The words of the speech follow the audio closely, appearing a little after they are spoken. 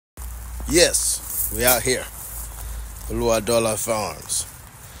Yes, we out here. Dollar Farms.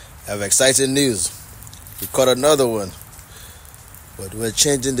 I have exciting news. We caught another one, but we're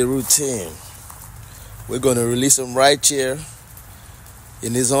changing the routine. We're going to release him right here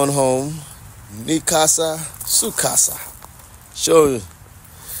in his own home. Mi casa, su casa. Show you.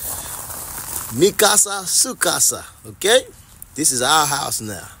 Mi casa, su casa. Okay? This is our house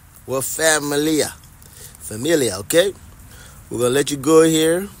now. We're familia, okay? We're going to let you go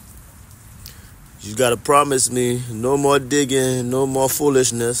here. You got to promise me no more digging, no more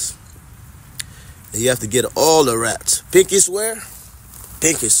foolishness. And you have to get all the rats. Pinky swear?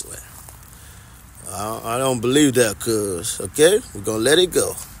 Pinky swear. I don't believe that, cuz, okay? We're going to let it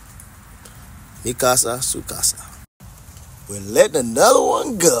go. Mi casa, su casa. We're letting another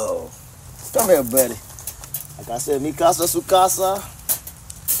one go. Come here, buddy. Like I said, mi casa, su casa.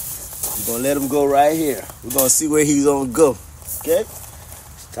 We're going to let him go right here. We're going to see where he's going to go, okay?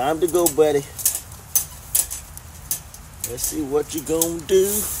 It's time to go, buddy. Let's see what you're going to do.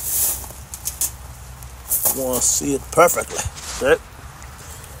 I want to see it perfectly, okay?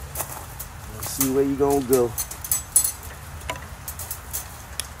 Let's see where you're going to go.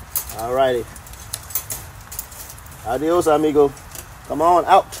 All righty. Adios, amigo. Come on,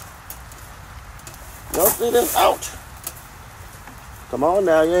 out. You don't see this? Out. Come on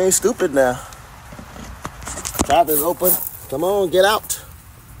now, you ain't stupid now. Trap is open. Come on, get out.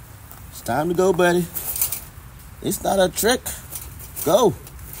 It's time to go, buddy. It's not a trick. Go.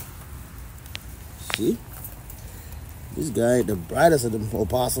 See? This guy ain't the brightest of them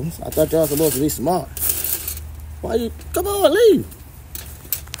opossums. I thought y'all supposed to be smart. Why you? Come on, leave.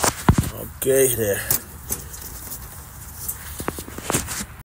 Okay, there.